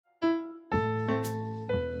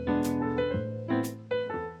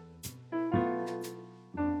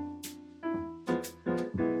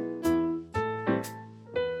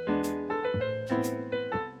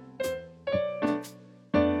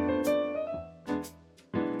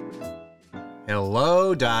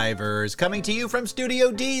Hello, divers. Coming to you from Studio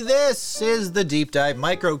D, this is the Deep Dive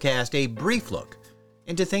Microcast, a brief look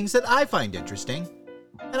into things that I find interesting,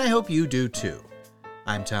 and I hope you do too.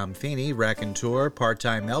 I'm Tom Feeney, raconteur,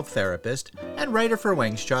 part-time elf therapist, and writer for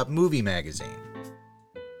Wang's Chop Movie Magazine.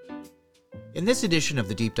 In this edition of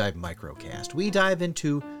the Deep Dive Microcast, we dive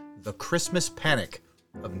into the Christmas Panic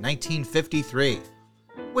of 1953,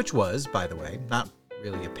 which was, by the way, not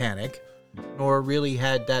really a panic, nor really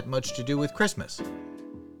had that much to do with Christmas.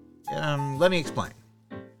 Let me explain.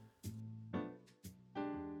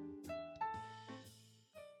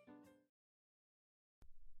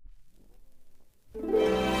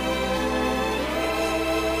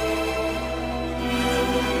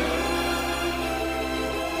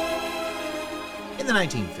 In the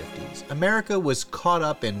 1950s, America was caught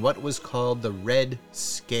up in what was called the Red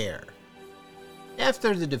Scare.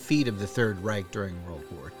 After the defeat of the Third Reich during World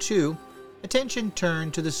War II, attention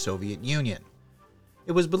turned to the Soviet Union.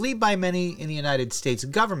 It was believed by many in the United States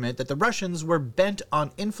government that the Russians were bent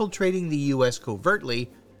on infiltrating the U.S. covertly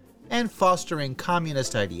and fostering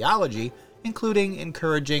communist ideology, including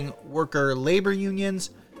encouraging worker labor unions,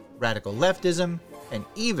 radical leftism, and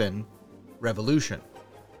even revolution.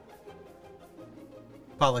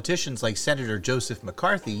 Politicians like Senator Joseph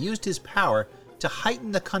McCarthy used his power to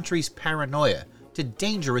heighten the country's paranoia to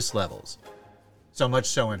dangerous levels. So much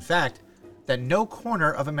so, in fact, that no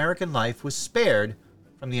corner of American life was spared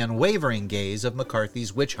from the unwavering gaze of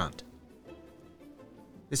McCarthy's witch hunt.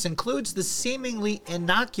 This includes the seemingly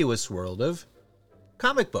innocuous world of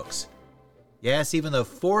comic books. Yes, even the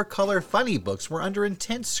four-color funny books were under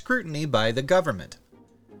intense scrutiny by the government.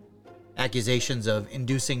 Accusations of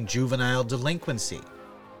inducing juvenile delinquency,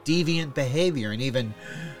 deviant behavior, and even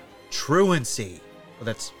truancy. Well,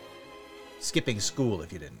 that's skipping school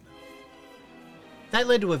if you didn't know. That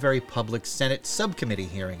led to a very public Senate subcommittee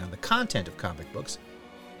hearing on the content of comic books,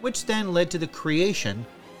 which then led to the creation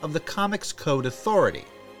of the Comics Code Authority,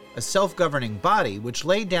 a self-governing body which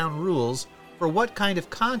laid down rules for what kind of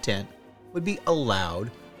content would be allowed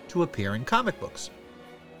to appear in comic books.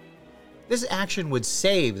 This action would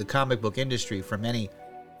save the comic book industry from any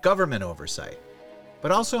government oversight,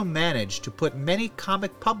 but also managed to put many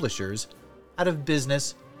comic publishers out of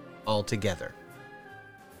business altogether.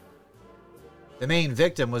 The main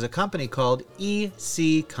victim was a company called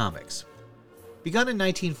EC Comics. Begun in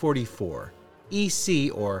 1944,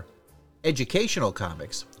 EC, or Educational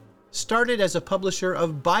Comics, started as a publisher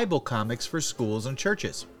of Bible comics for schools and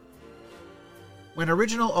churches. When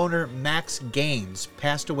original owner Max Gaines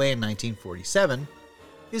passed away in 1947,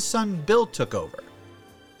 his son Bill took over,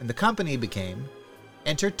 and the company became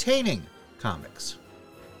Entertaining Comics.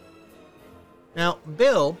 Now,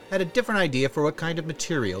 Bill had a different idea for what kind of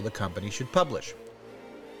material the company should publish.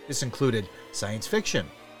 This included science fiction,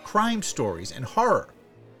 crime stories, and horror,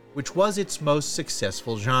 which was its most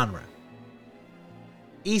successful genre.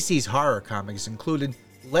 EC's horror comics included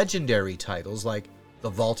legendary titles like The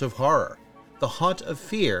Vault of Horror, The Haunt of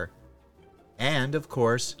Fear, and, of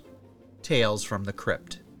course, Tales from the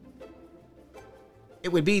Crypt.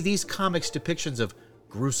 It would be these comics' depictions of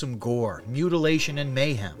gruesome gore, mutilation, and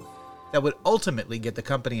mayhem that would ultimately get the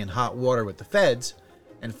company in hot water with the feds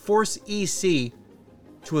and force EC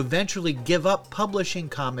to eventually give up publishing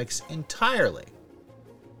comics entirely.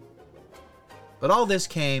 But all this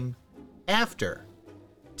came after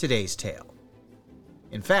today's tale.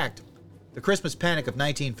 In fact, the Christmas Panic of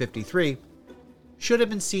 1953 should have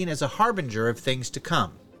been seen as a harbinger of things to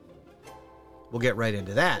come. We'll get right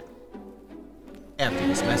into that after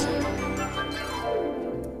this message.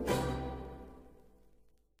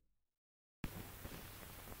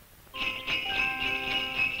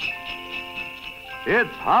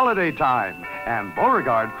 It's holiday time, and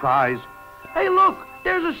Beauregard cries, "Hey, look,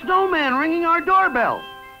 there's a snowman ringing our doorbell."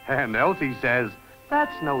 And Elsie says,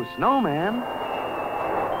 "That's no snowman.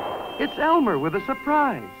 It's Elmer with a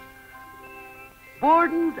surprise.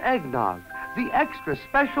 Borden's Eggnog, the extra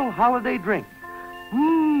special holiday drink.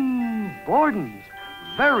 Borden's,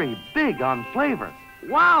 very big on flavor."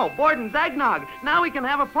 Wow, Borden's Eggnog. Now we can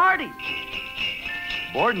have a party.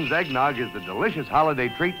 Borden's Eggnog is the delicious holiday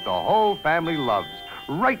treat the whole family loves,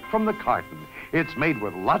 right from the carton. It's made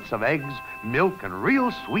with lots of eggs, milk, and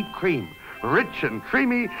real sweet cream. Rich and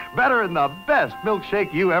creamy, better than the best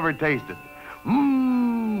milkshake you ever tasted.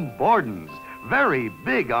 Borden's, very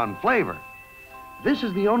big on flavor. This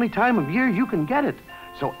is the only time of year you can get it,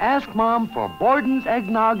 so ask Mom for Borden's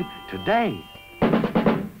Eggnog today.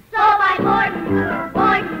 So by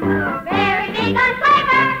Borden's, very big on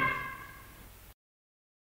flavor.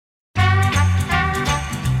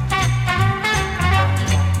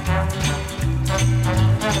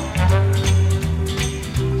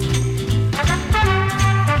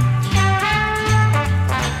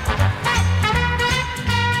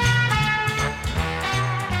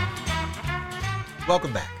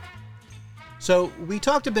 So, we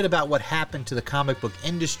talked a bit about what happened to the comic book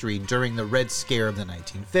industry during the Red Scare of the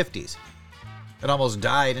 1950s. It almost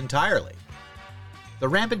died entirely. The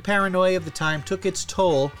rampant paranoia of the time took its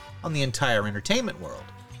toll on the entire entertainment world.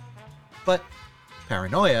 But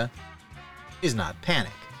paranoia is not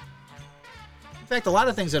panic. In fact, a lot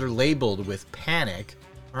of things that are labeled with panic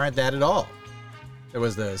aren't that at all. There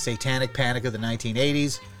was the satanic panic of the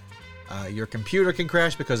 1980s, your computer can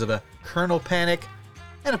crash because of a kernel panic,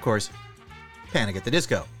 and of course, Panic at the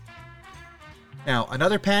Disco. Now,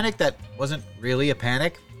 another panic that wasn't really a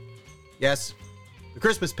panic, yes, the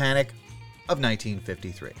Christmas panic of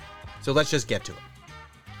 1953. So let's just get to it.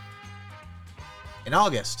 In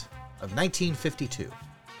August of 1952,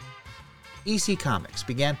 EC Comics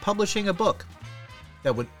began publishing a book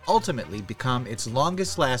that would ultimately become its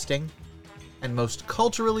longest-lasting and most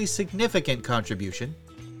culturally significant contribution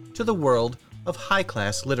to the world of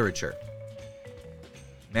high-class literature.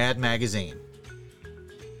 Mad Magazine.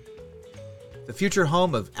 The future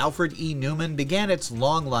home of Alfred E. Neuman began its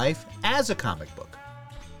long life as a comic book.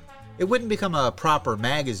 It wouldn't become a proper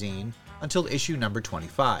magazine until issue number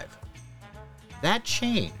 25. That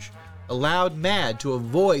change allowed Mad to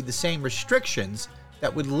avoid the same restrictions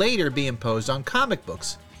that would later be imposed on comic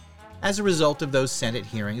books as a result of those Senate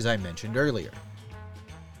hearings I mentioned earlier.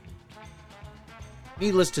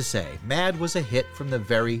 Needless to say, Mad was a hit from the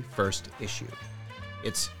very first issue.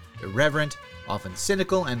 Its irreverent, often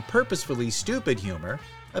cynical, and purposefully stupid humor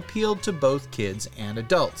appealed to both kids and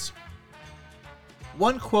adults.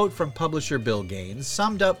 One quote from publisher Bill Gaines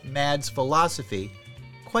summed up Mad's philosophy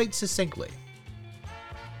quite succinctly.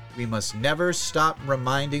 "We must never stop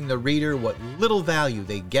reminding the reader what little value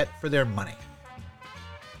they get for their money."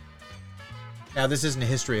 Now, this isn't a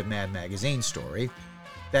History of Mad Magazine story.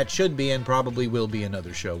 That should be and probably will be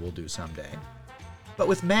another show we'll do someday. But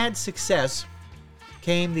with Mad's success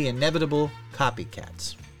came the inevitable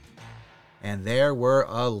copycats. And there were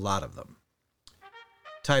a lot of them.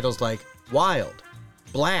 Titles like Wild,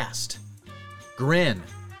 Blast, Grin,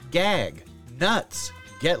 Gag, Nuts,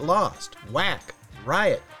 Get Lost, Whack,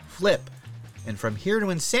 Riot, Flip, and From Here to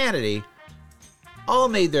Insanity all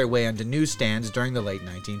made their way onto newsstands during the late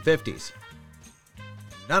 1950s.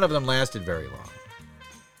 None of them lasted very long.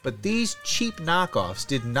 But these cheap knockoffs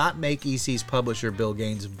did not make EC's publisher Bill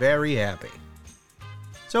Gaines very happy.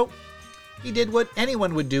 So, he did what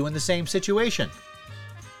anyone would do in the same situation.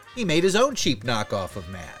 He made his own cheap knockoff of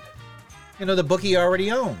Mad. The book he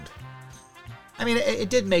already owned. I mean, it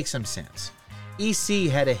did make some sense. EC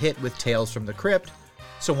had a hit with Tales from the Crypt,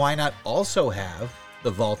 so why not also have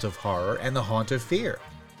The Vault of Horror and The Haunt of Fear?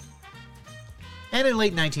 And in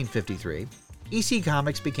late 1953, EC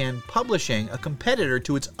Comics began publishing a competitor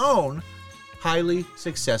to its own highly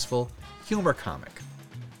successful humor comic.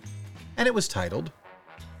 And it was titled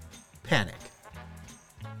Panic.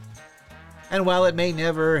 And while it may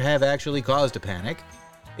never have actually caused a panic,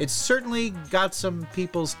 it certainly got some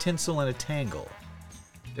people's tinsel in a tangle.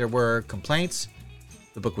 There were complaints,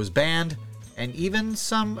 the book was banned, and even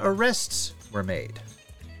some arrests were made.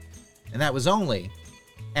 And that was only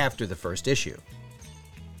after the first issue.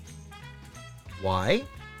 Why?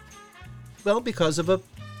 Well, because of a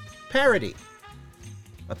parody.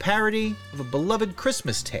 A parody of a beloved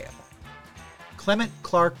Christmas tale. Clement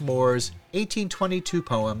Clark Moore's 1822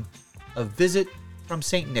 poem, A Visit from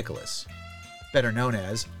St. Nicholas, better known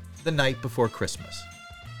as The Night Before Christmas.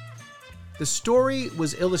 The story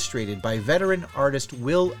was illustrated by veteran artist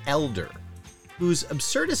Will Elder, whose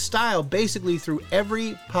absurdist style basically threw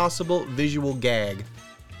every possible visual gag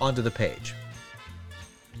onto the page.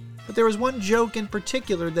 But there was one joke in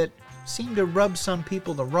particular that seemed to rub some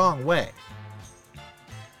people the wrong way.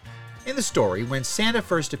 In the story, when Santa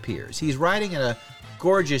first appears, he's riding in a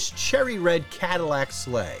gorgeous cherry red Cadillac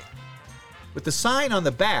sleigh, with the sign on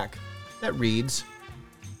the back that reads,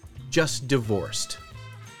 "Just divorced."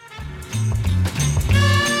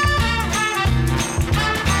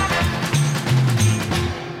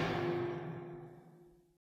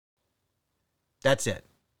 That's it.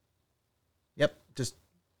 Yep, just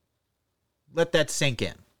let that sink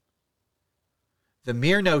in. The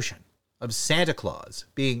mere notion of Santa Claus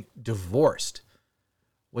being divorced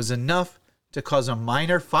was enough to cause a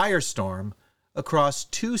minor firestorm across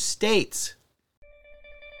 2 states.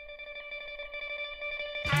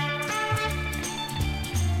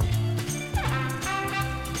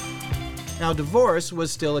 Now, divorce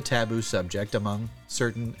was still a taboo subject among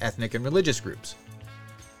certain ethnic and religious groups.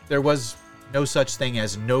 There was no such thing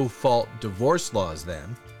as no-fault divorce laws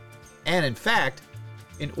then, and in fact,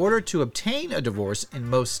 in order to obtain a divorce in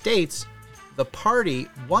most states, the party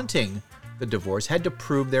wanting the divorce had to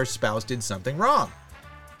prove their spouse did something wrong.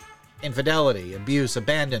 Infidelity, abuse,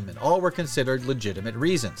 abandonment, all were considered legitimate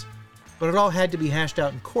reasons, but it all had to be hashed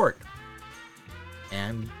out in court.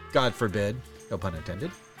 And, God forbid, no pun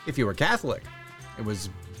intended, if you were Catholic, it was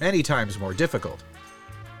many times more difficult.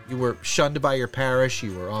 You were shunned by your parish,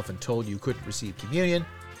 you were often told you couldn't receive communion,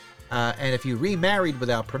 and if you remarried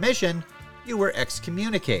without permission, you were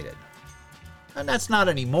excommunicated. And that's not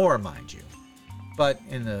anymore, mind you. But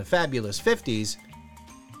in the fabulous 50s,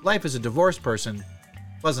 life as a divorced person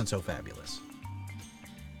wasn't so fabulous.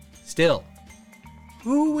 Still,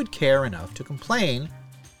 who would care enough to complain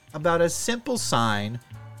about a simple sign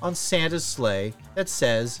on Santa's sleigh that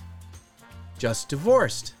says, "Just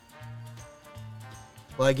divorced"?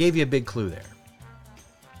 Well, I gave you a big clue there.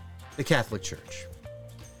 The Catholic Church.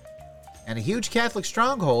 And a huge Catholic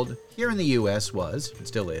stronghold here in the U.S. was, and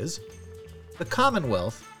still is, the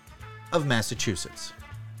Commonwealth of Massachusetts.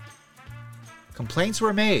 Complaints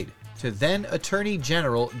were made to then Attorney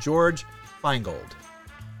General George Feingold.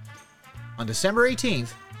 On December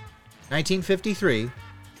 18th, 1953,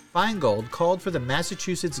 Feingold called for the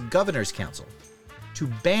Massachusetts Governor's Council to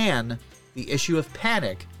ban the issue of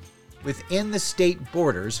panic within the state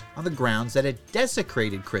borders on the grounds that it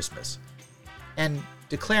desecrated Christmas, and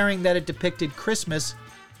declaring that it depicted Christmas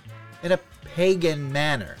in a pagan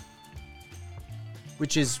manner,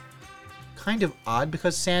 which is kind of odd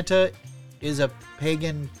because Santa is a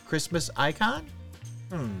pagan Christmas icon?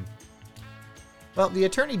 Well, the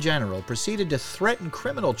Attorney General proceeded to threaten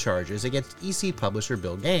criminal charges against EC publisher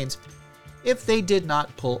Bill Gaines if they did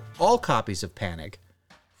not pull all copies of Panic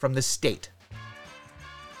from the state.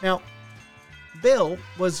 Now, Bill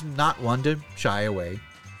was not one to shy away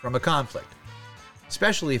from a conflict,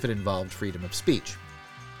 especially if it involved freedom of speech.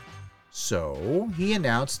 So, he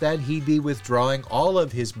announced that he'd be withdrawing all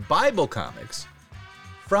of his Bible comics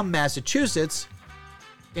from Massachusetts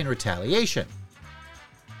in retaliation.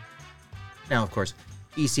 Now, of course,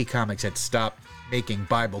 EC Comics had stopped making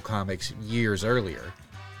Bible comics years earlier,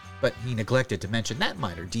 but he neglected to mention that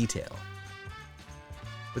minor detail.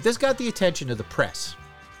 But this got the attention of the press,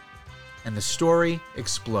 and the story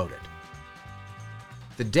exploded.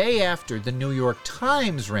 The day after the New York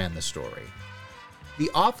Times ran the story,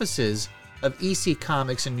 the offices of EC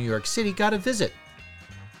Comics in New York City got a visit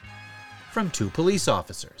from two police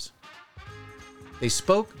officers. They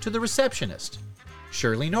spoke to the receptionist,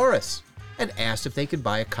 Shirley Norris, and asked if they could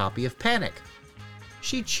buy a copy of Panic.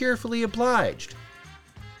 She cheerfully obliged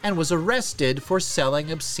and was arrested for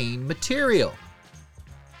selling obscene material.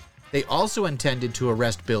 They also intended to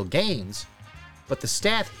arrest Bill Gaines, but the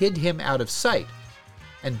staff hid him out of sight,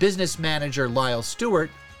 and business manager Lyle Stewart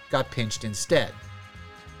got pinched instead.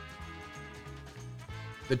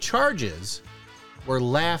 The charges were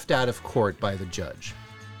laughed out of court by the judge,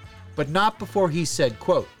 but not before he said,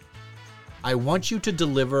 quote, "I want you to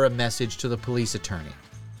deliver a message to the police attorney.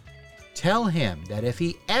 Tell him that if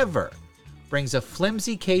he ever brings a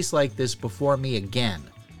flimsy case like this before me again,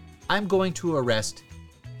 I'm going to arrest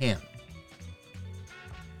him."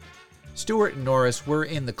 Stewart and Norris were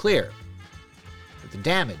in the clear, but the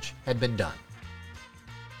damage had been done.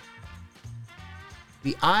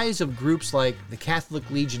 The eyes of groups like the Catholic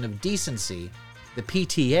Legion of Decency, the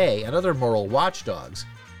PTA, and other moral watchdogs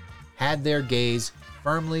had their gaze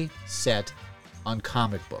firmly set on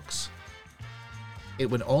comic books. It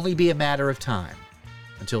would only be a matter of time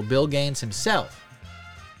until Bill Gaines himself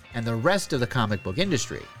and the rest of the comic book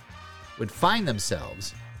industry would find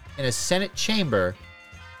themselves in a Senate chamber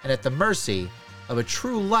and at the mercy of a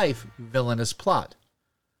true-life villainous plot,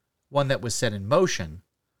 one that was set in motion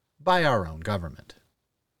by our own government.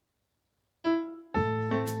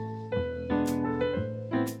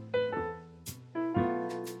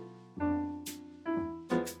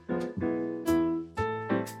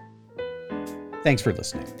 Thanks for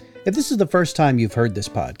listening. If this is the first time you've heard this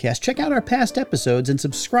podcast, check out our past episodes and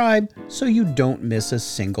subscribe so you don't miss a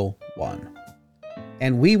single one.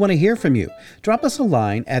 And we want to hear from you. Drop us a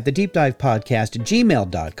line at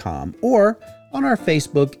thedeepdivepodcast@gmail.com or on our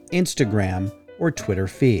Facebook, Instagram, or Twitter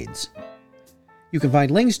feeds. You can find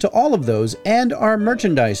links to all of those and our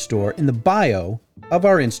merchandise store in the bio of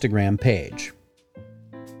our Instagram page.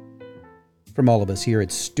 From all of us here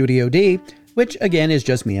at Studio D, which again is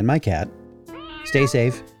just me and my cat, stay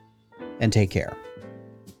safe and take care.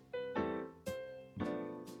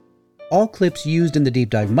 All clips used in the Deep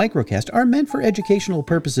Dive Microcast are meant for educational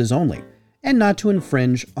purposes only, and not to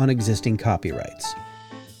infringe on existing copyrights.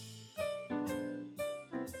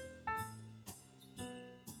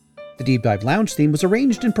 The Deep Dive Lounge theme was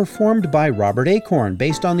arranged and performed by Robert Acorn,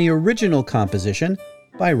 based on the original composition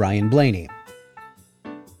by Ryan Blaney.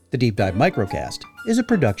 The Deep Dive Microcast is a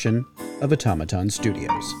production of Automaton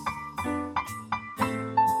Studios.